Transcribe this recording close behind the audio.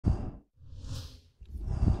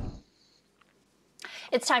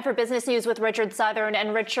It's time for business news with Richard Southern.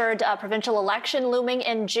 And Richard, provincial election looming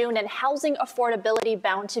in June and housing affordability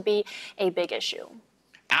bound to be a big issue.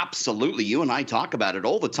 Absolutely. You and I talk about it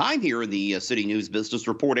all the time here in the City News Business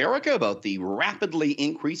Report, Erica, about the rapidly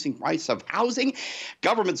increasing price of housing.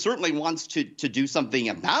 Government certainly wants to do something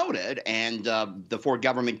about it. And the Ford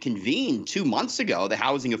government convened 2 months ago the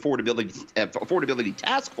Housing Affordability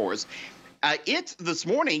Task Force. It this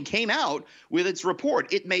morning came out with its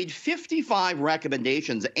report. It made 55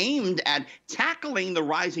 recommendations aimed at tackling the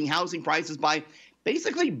rising housing prices by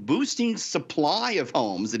basically boosting supply of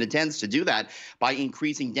homes. It intends to do that by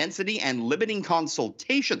increasing density and limiting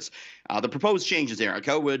consultations. The proposed changes,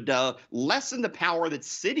 Erica, would lessen the power that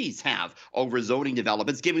cities have over zoning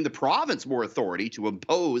developments, giving the province more authority to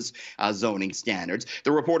impose zoning standards.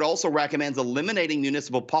 The report also recommends eliminating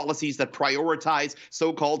municipal policies that prioritize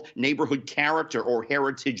so-called neighborhood character or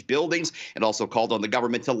heritage buildings. It also called on the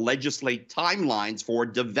government to legislate timelines for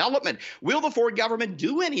development. Will the Ford government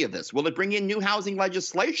do any of this? Will it bring in new housing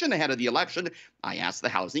legislation ahead of the election? I asked the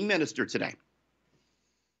housing minister today.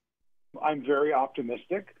 I'm very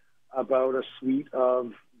optimistic about a suite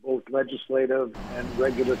of both legislative and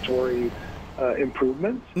regulatory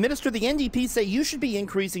improvements. Minister, the NDP say you should be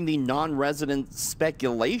increasing the non-resident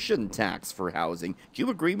speculation tax for housing. Do you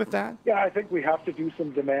agree with that? Yeah, I think we have to do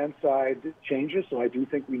some demand-side changes, so I do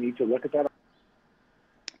think we need to look at that.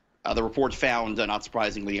 The report found, not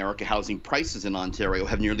surprisingly, Erica, housing prices in Ontario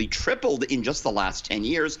have nearly tripled in just the last 10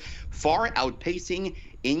 years, far outpacing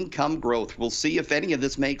income growth. We'll see if any of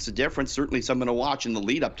this makes a difference. Certainly something to watch in the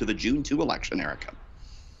lead up to the June 2 election, Erica.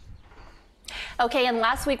 Okay, and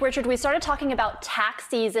last week, Richard, we started talking about tax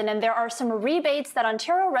season, and there are some rebates that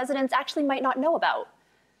Ontario residents actually might not know about.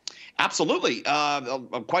 Absolutely.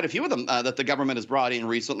 Quite a few of them that the government has brought in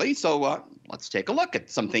recently. So let's take a look at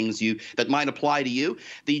some things that might apply to you.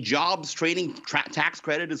 The jobs training tax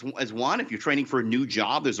credit is one. If you're training for a new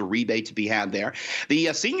job, there's a rebate to be had there.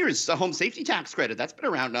 The seniors home safety tax credit, that's been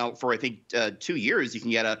around now for, I think, 2 years. You can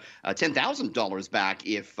get a $10,000 back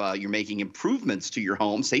if you're making improvements to your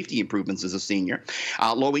home, safety improvements as a senior.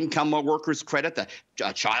 Low-income workers credit, the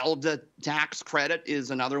child tax credit is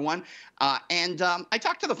another one. And I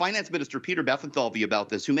talked to the Finance Minister, Peter Bethlenfalvy, about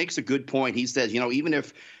this, who makes a good point. He says, even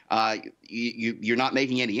if you're not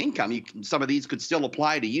making any income, some of these could still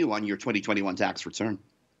apply to you on your 2021 tax return.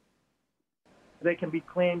 They can be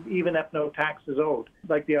claimed even if no tax is owed,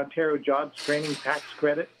 like the Ontario Jobs Training Tax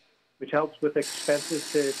Credit, which helps with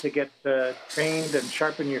expenses to get trained and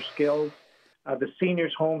sharpen your skills. The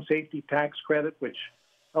Seniors Home Safety Tax Credit, which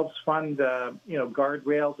helps fund,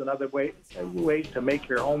 guardrails and other ways to make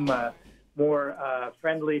your home more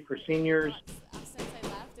friendly for seniors.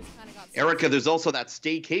 Erica, there's also that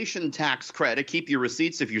staycation tax credit. Keep your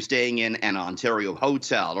receipts if you're staying in an Ontario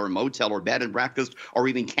hotel or motel or bed and breakfast or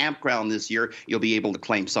even campground this year. You'll be able to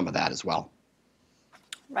claim some of that as well.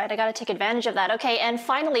 Right, I got to take advantage of that. Okay, and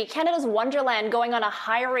finally, Canada's Wonderland going on a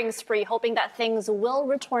hiring spree, hoping that things will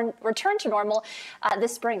return to normal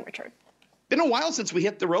this spring, Richard. Been a while since we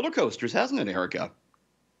hit the roller coasters, hasn't it, Erica?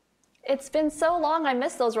 It's been so long, I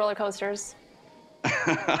miss those roller coasters.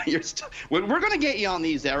 We're going to get you on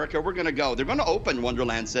these, Erica. We're going to go. They're going to open,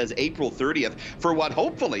 Wonderland says, April 30th for what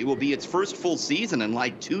hopefully will be its first full season in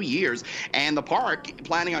like 2 years. And the park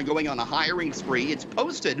planning on going on a hiring spree. It's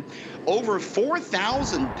posted over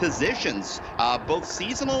 4,000 positions, both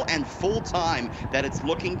seasonal and full-time, that it's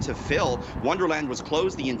looking to fill. Wonderland was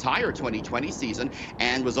closed the entire 2020 season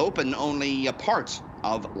and was open only a part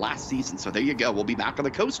of last season. So there you go. We'll be back on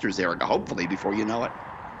the coasters, Erica, hopefully before you know it.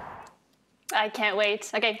 I can't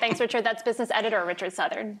wait. Okay, thanks, Richard. That's business editor Richard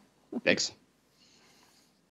Southern. Thanks.